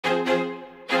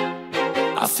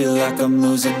I feel like I'm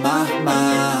losing my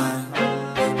mind.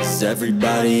 Is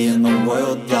everybody in the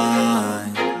world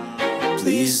blind?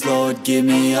 Please, Lord, give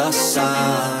me a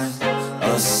sign,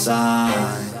 a sign.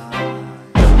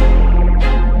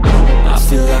 I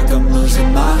feel like I'm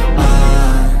losing my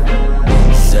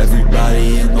mind. Is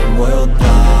everybody in the world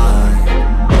blind?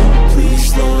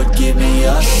 Please, Lord, give me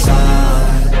a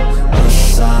sign, a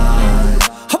sign.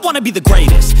 I wanna be the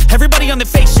greatest. Everybody on the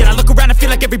fake shit. I look around and feel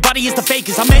like everybody is the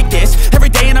fakest. I make this every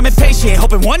day and I'm impatient,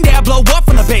 hoping one day I blow up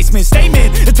from the basement.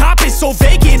 Statement, the top is so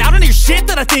vacant. I don't hear shit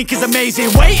that I think is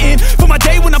amazing. Waiting for my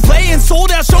day when I'm playing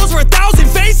sold out shows for 1,000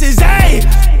 faces. Hey,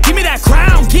 give me that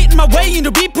crown, get in my way and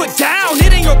to be put down.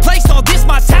 It ain't your place, all this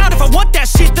my town. If I want that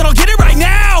shit, then I'll get it right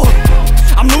now.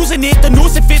 I'm losing it, the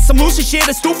noose it fits. I'm losing shit,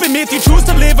 a stupid myth. You choose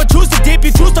to live or choose to dip.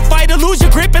 You choose to fight or lose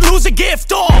your grip and lose a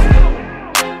gift.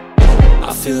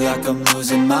 I feel like I'm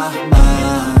losing my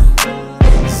mind.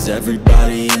 Is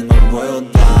everybody in the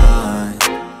world blind?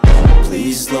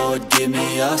 Please, Lord, give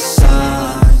me a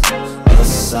sign, a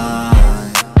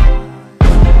sign.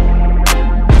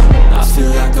 I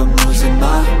feel like I'm losing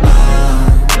my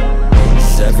mind.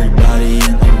 Is everybody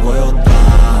in the world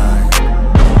blind?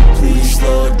 Please,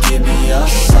 Lord, give me a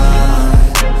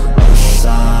sign, a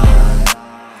sign.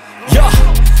 Yeah.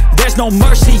 There's no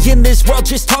mercy in this world,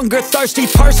 just hunger-thirsty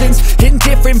persons in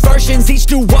different versions. Each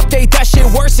new update, that shit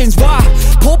worsens. Why?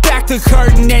 Pull back the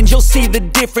curtain and you'll see the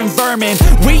different vermin.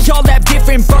 We all have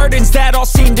different burdens that all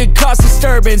seem to cause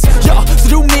disturbance. Yo, so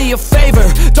do me a favor,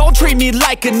 don't treat me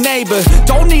like a neighbor.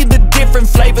 Don't need the different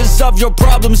flavors of your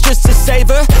problems just to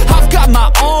savor. I've got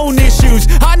my own issues,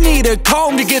 I need a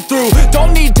comb to get through.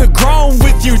 Don't need to groan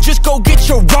with you, just go get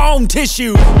your own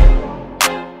tissue.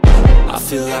 I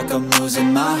feel like I'm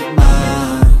losing my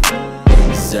mind.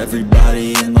 Is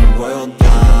everybody in the world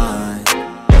blind?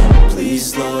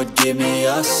 Please, Lord, give me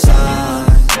a sign,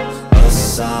 a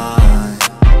sign.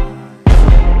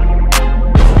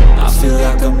 I feel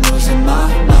like I'm losing my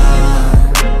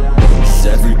mind. Is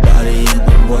everybody in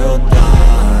the world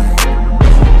blind?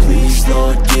 Please,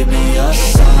 Lord, give me a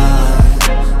sign,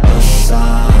 a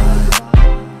sign.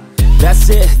 That's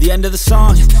it, the end of the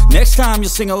song. Next time you'll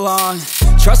sing along.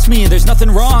 Trust me, there's nothing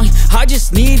wrong. I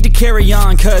just need to carry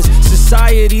on, cause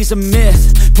society's a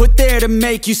myth put there to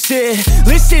make you sit.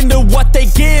 Listen to what they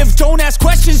give. Don't ask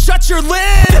questions, shut your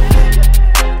lid.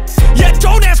 Yeah,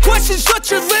 don't ask questions, shut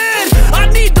your lid. I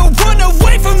need to run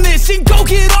away from this and go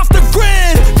get off the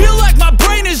grid. Feel like my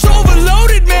brain is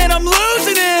overloaded, man, I'm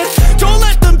losing it. Don't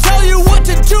let them tell you what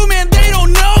to do, man, they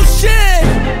don't know shit.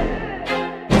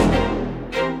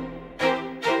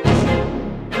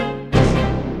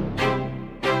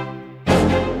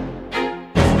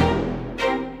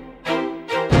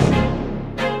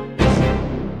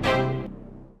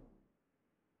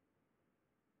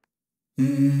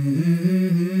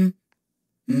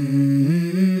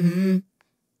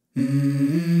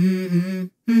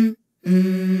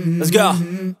 Let's go.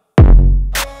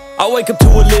 I wake up to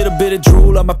a little bit of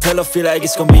drool on my pillow, feel like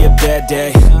it's gonna be a bad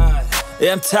day.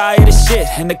 Yeah, I'm tired of shit,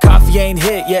 and the coffee ain't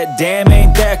hit yet, damn,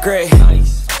 ain't that great.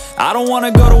 I don't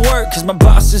wanna go to work, cause my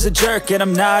boss is a jerk, and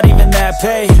I'm not even that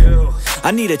paid.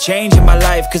 I need a change in my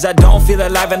life, cause I don't feel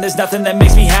alive, and there's nothing that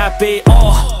makes me happy.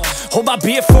 Hold my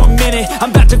beer for a minute,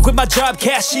 I'm about to quit my job,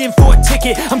 cash in for a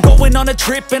ticket. I'm going on a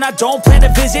trip and I don't plan to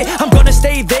visit. I'm gonna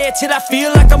stay there till I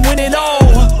feel like I'm winning,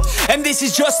 and this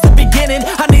is just the beginning.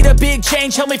 I need a big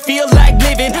change, help me feel like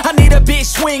living. I need a big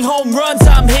swing, home runs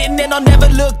I'm hitting, and I'll never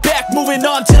look back, moving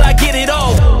on till I get it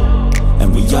all.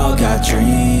 And we all got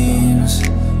dreams,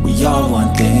 we all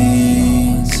want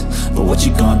things, but what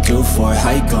you gonna do for it?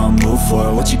 How you gonna move for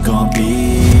it? What you gonna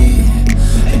be?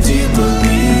 And do you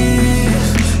believe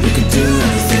you can do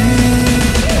anything?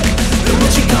 But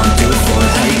what you gonna do for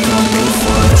it? How you gonna move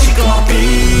for it? What you gonna be?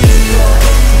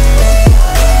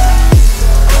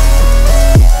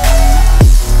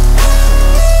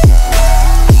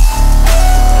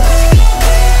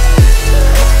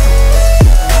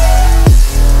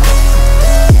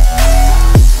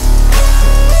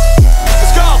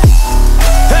 Let's go.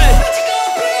 Hey.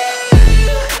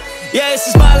 Yeah, this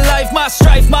is my life, my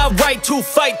strife, my right to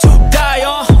fight, to die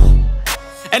on.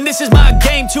 And this is my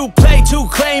game to play, to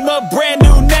claim a brand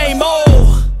new name,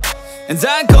 And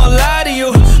I ain't gonna lie to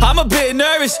you, I'm a bit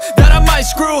nervous that I might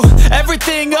screw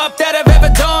everything up that I've ever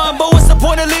done. But what's the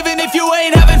point of living if you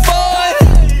ain't having fun?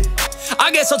 I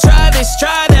guess I'll try this,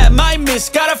 try that, might miss,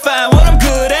 gotta find what I'm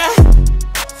good at.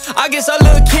 I guess I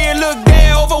look here, look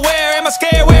there, over where am I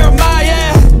scared, where am I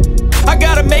at? I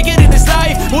gotta make it in this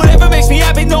life, whatever makes me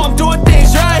happy, know I'm doing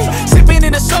things right. Sipping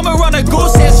in the summer on a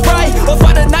goose and Sprite, or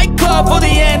find a nightclub for the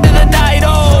end of the night,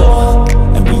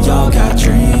 And we all got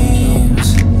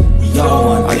dreams,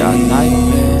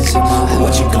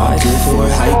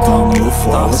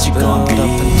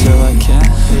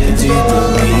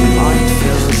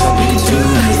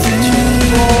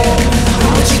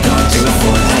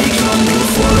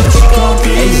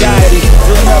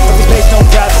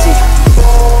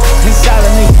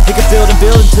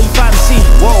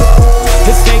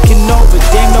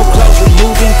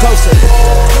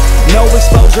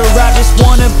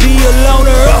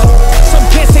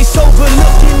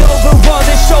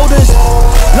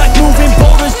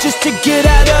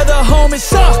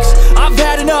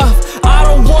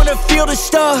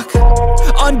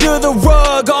 under the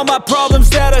rug, all my problems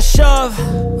that I shove.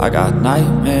 I got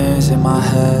nightmares in my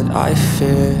head, I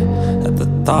fear that the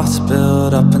thoughts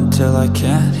build up until I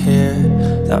can't hear,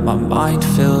 that my mind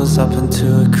fills up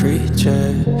into a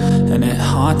creature, and it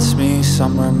haunts me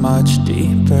somewhere much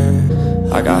deeper.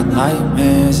 I got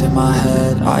nightmares in my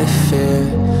head, I fear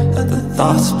that the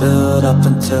thoughts build up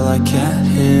until I can't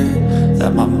hear,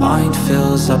 that my mind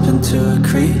fills up into a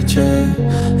creature,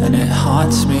 and it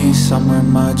haunts me somewhere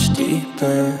much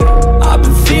deeper. I've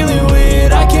been feeling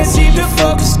weird, I can't seem to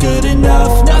focus good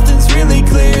enough. Nothing's really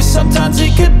clear, sometimes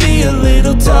it could be a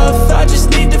little tough. I just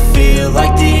need to feel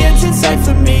like the end's in sight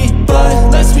for me,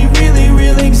 but let's be really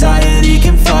real, anxiety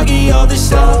can foggy all this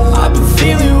stuff. I've been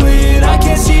feeling weird, I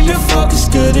can't seem to focus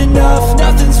good enough.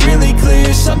 Nothing's really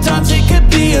clear, sometimes it could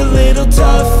be a little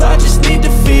tough. I just need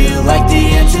to feel like the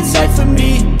end's in sight for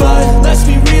me, but let's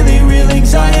be really real,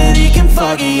 anxiety can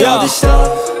foggy all this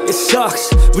stuff. It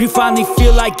sucks when you finally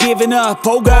feel like giving up.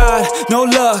 Oh God, no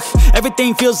luck,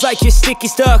 everything feels like you're sticky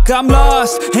stuck. I'm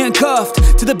lost,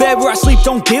 handcuffed to the bed where I sleep,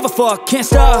 don't give a fuck. Can't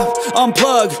stop,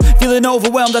 unplug, feeling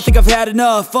overwhelmed, I think I've had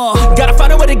enough. Gotta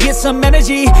find a way to get some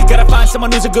energy, gotta find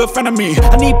someone who's a good friend of me.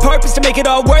 I need purpose to make it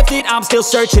all worth it, I'm still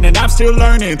searching and I'm still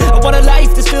learning. I want a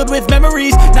life that's filled with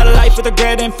memories, not a life with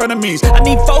regret and frenemies. I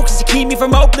need focus to keep me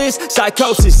from hopeless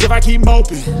psychosis if I keep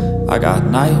moping. I got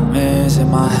nightmares in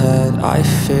my head, I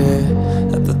fear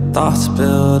that the thoughts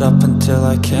build up until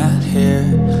I can't hear,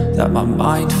 that my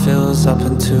mind fills up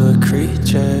into a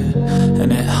creature,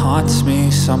 and it haunts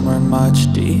me somewhere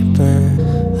much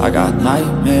deeper. I got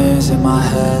nightmares in my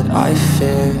head, I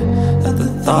fear that the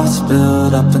thoughts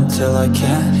build up until I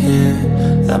can't hear,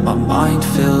 that my mind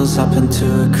fills up into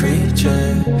a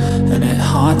creature, and it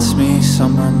haunts me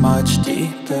somewhere much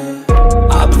deeper.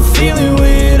 I've been feeling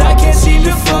weird, I can't seem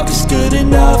to focus good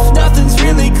enough. Nothing's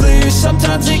really clear,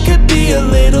 sometimes it could be a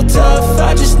little tough.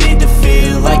 I just need to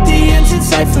feel like the end's in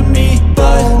sight for me,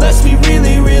 but let's be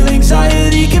really